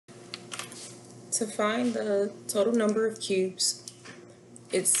To find the total number of cubes,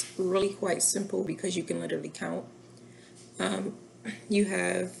 it's really quite simple because you can literally count. You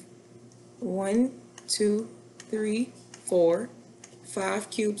have 1, 2, 3, 4, 5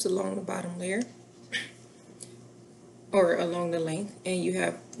 cubes along the bottom layer, or along the length, and you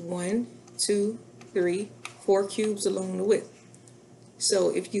have 1, 2, 3, 4 cubes along the width. So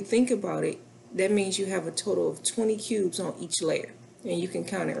if you think about it, that means you have a total of 20 cubes on each layer. And you can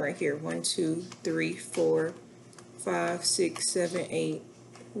count it right here. 1, 2, 3, 4, 5, 6, 7, 8,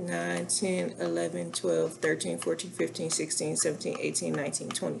 9, 10, 11, 12, 13, 14, 15, 16, 17, 18, 19,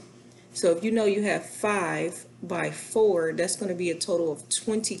 20. So if you know you have 5 by 4, that's going to be a total of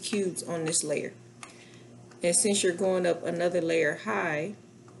 20 cubes on this layer. And since you're going up another layer high,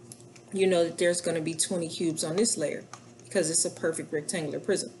 you know that there's going to be 20 cubes on this layer because it's a perfect rectangular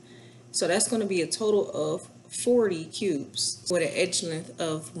prism. So that's going to be a total of 40 cubes with an edge length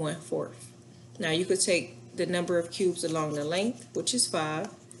of 1/4. Now you could take the number of cubes along the length, which is 5,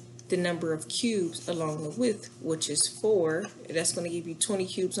 the number of cubes along the width, which is 4, that's going to give you 20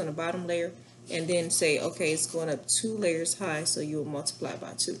 cubes on the bottom layer, and then say, okay, it's going up 2 layers high, so you will multiply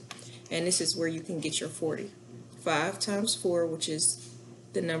by 2. And this is where you can get your 40. 5 times 4, which is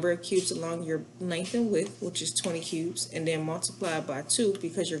the number of cubes along your length and width, which is 20 cubes, and then multiply by 2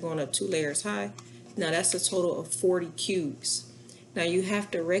 because you're going up 2 layers high. Now that's a total of 40 cubes. Now you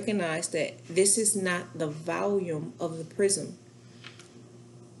have to recognize that this is not the volume of the prism.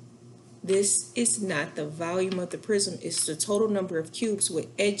 This is not the volume of the prism. It's the total number of cubes with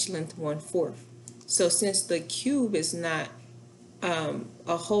edge length 1/4. So since the cube is not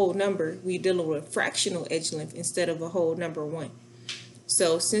a whole number, we're dealing with fractional edge length instead of a whole number 1.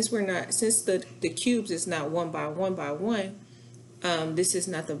 So since the cubes is not 1 by 1 by 1, this is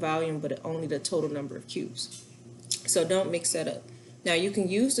not the volume, but only the total number of cubes. So don't mix that up. Now you can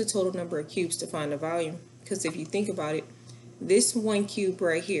use the total number of cubes to find the volume, because if you think about it, this 1 cube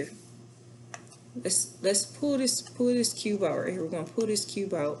right here, let's pull this cube out right here. We're going to pull this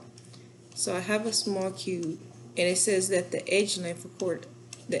cube out. So I have a small cube, and it says that the edge length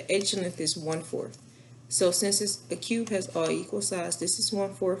is 1/4. So since a cube has all equal size, this is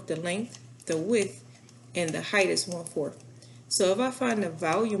 1/4 the length, the width, and the height is 1/4. So if I find the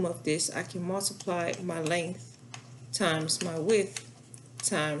volume of this, I can multiply my length times my width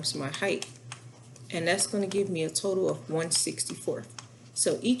times my height, and that's going to give me a total of 1/64.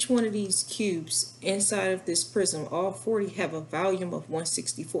 So each one of these cubes inside of this prism, all 40, have a volume of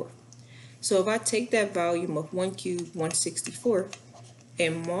 1/64. So if I take that volume of 1 cube, 1/64,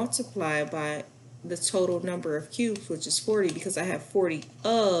 and multiply by the total number of cubes, which is 40, because I have 40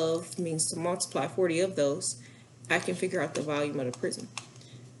 of, means to multiply 40 of those, I can figure out the volume of the prism.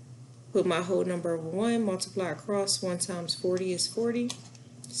 Put my whole number of 1, multiply across. 1 times 40 is 40.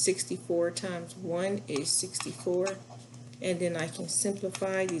 64 times 1 is 64. And then I can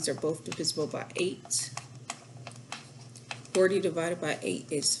simplify. These are both divisible by 8. 40 divided by 8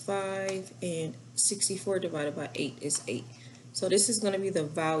 is 5, and 64 divided by 8 is 8. So this is going to be the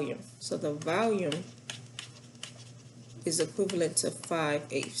volume. So the volume is equivalent to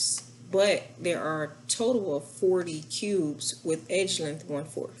 5/8. But there are a total of 40 cubes with edge length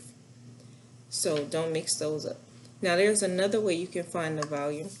 1/4. So don't mix those up. Now there's another way you can find the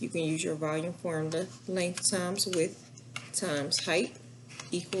volume. You can use your volume formula. Length times width times height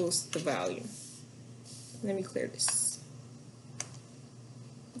equals the volume. Let me clear this.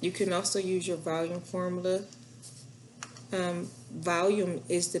 You can also use your volume formula. Volume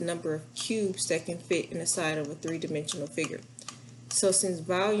is the number of cubes that can fit in the side of a 3-dimensional figure. So since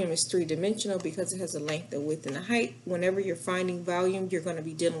volume is 3-dimensional because it has a length, a width, and a height, whenever you're finding volume, you're going to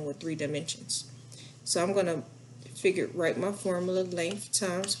be dealing with 3 dimensions. So I'm going to write my formula. Length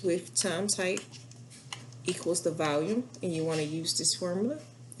times width times height equals the volume, and you want to use this formula.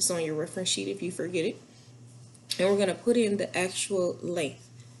 It's on your reference sheet if you forget it. And we're going to put in the actual length.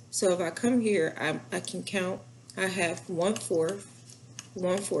 So if I come here, I can count. I have 1/4,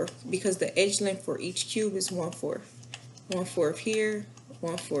 because the edge length for each cube is 1/4. 1/4 here,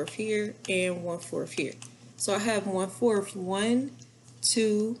 1/4 here, and 1/4 here. So I have 1/4, 1,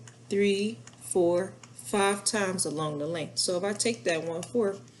 2, 3, 4, 5 times along the length. So if I take that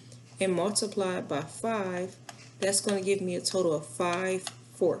 1/4 and multiply it by 5, that's going to give me a total of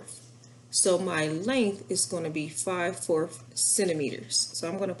 5/4. So my length is going to be 5/4 centimeters. So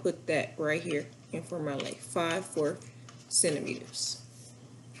I'm going to put that right here in for my length, 5/4 centimeters.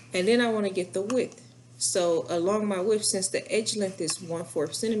 And then I want to get the width. So along my width, since the edge length is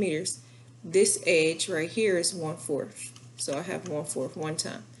 1/4 centimeters, this edge right here is 1/4. So I have 1/4 one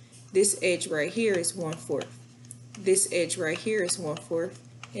time. This edge right here is 1/4. This edge right here is 1/4.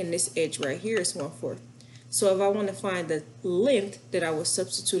 and this edge right here is 1/4. So if I want to find the length that I will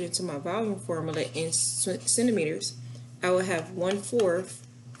substitute into my volume formula in centimeters, I will have 1/4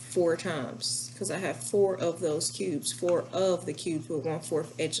 4 times, because I have 4 of those cubes, 4 of the cubes with 1/4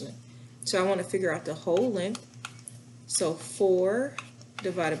 edge length. So I want to figure out the whole length. So 4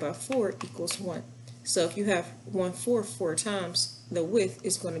 divided by 4 equals 1. So if you have 1/4 4 times, the width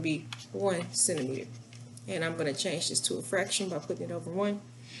is going to be 1 centimeter. And I'm going to change this to a fraction by putting it over 1.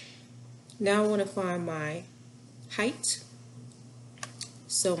 Now I want to find my height.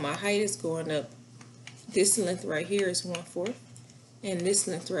 So my height is going up. This length right here is 1/4. And this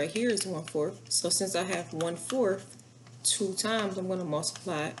length right here is 1/4. So since I have 1/4 2 times, I'm going to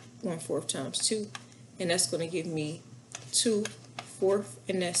multiply 1/4 times 2. And that's going to give me 2/4.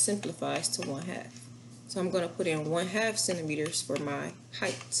 And that simplifies to 1/2. So I'm going to put in 1/2 centimeters for my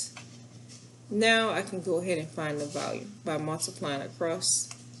height. Now I can go ahead and find the volume by multiplying across.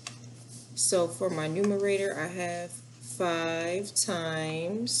 So for my numerator, I have 5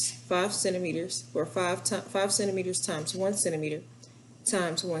 times 5 centimeters, or 5 centimeters times 1 centimeter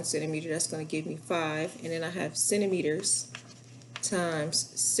times 1 centimeter. That's going to give me 5. And then I have centimeters times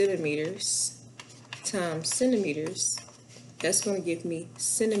centimeters times centimeters. That's going to give me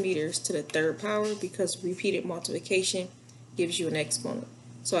centimeters to the 3rd power, because repeated multiplication gives you an exponent.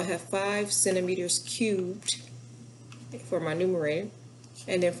 So I have 5 centimeters cubed for my numerator.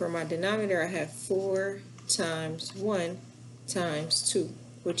 And then for my denominator, I have 4 times 1 times 2,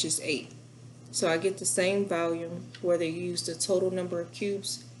 which is 8. So I get the same volume whether you use the total number of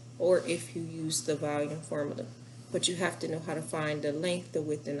cubes or if you use the volume formula. But you have to know how to find the length, the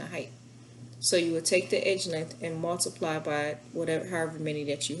width, and the height. So you will take the edge length and multiply by however many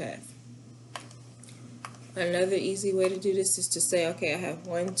that you have. Another easy way to do this is to say, okay, I have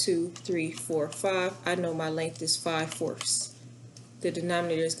 1, 2, 3, 4, 5. I know my length is 5/4. The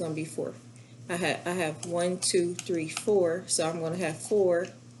denominator is going to be 4. I have 1, 2, 3, 4. So I'm going to have 4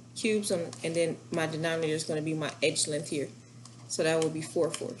 cubes on, and then my denominator is going to be my edge length here. So that would be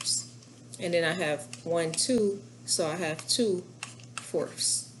 4/4. And then I have 1, 2. So I have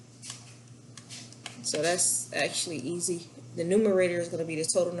 2/4. So that's actually easy. The numerator is going to be the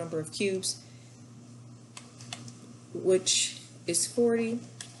total number of cubes, which is 40,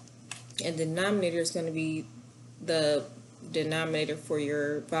 and the denominator is going to be the denominator for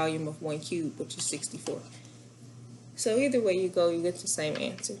your volume of 1 cube, which is 64. So either way you go, you get the same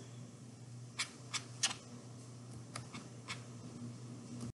answer.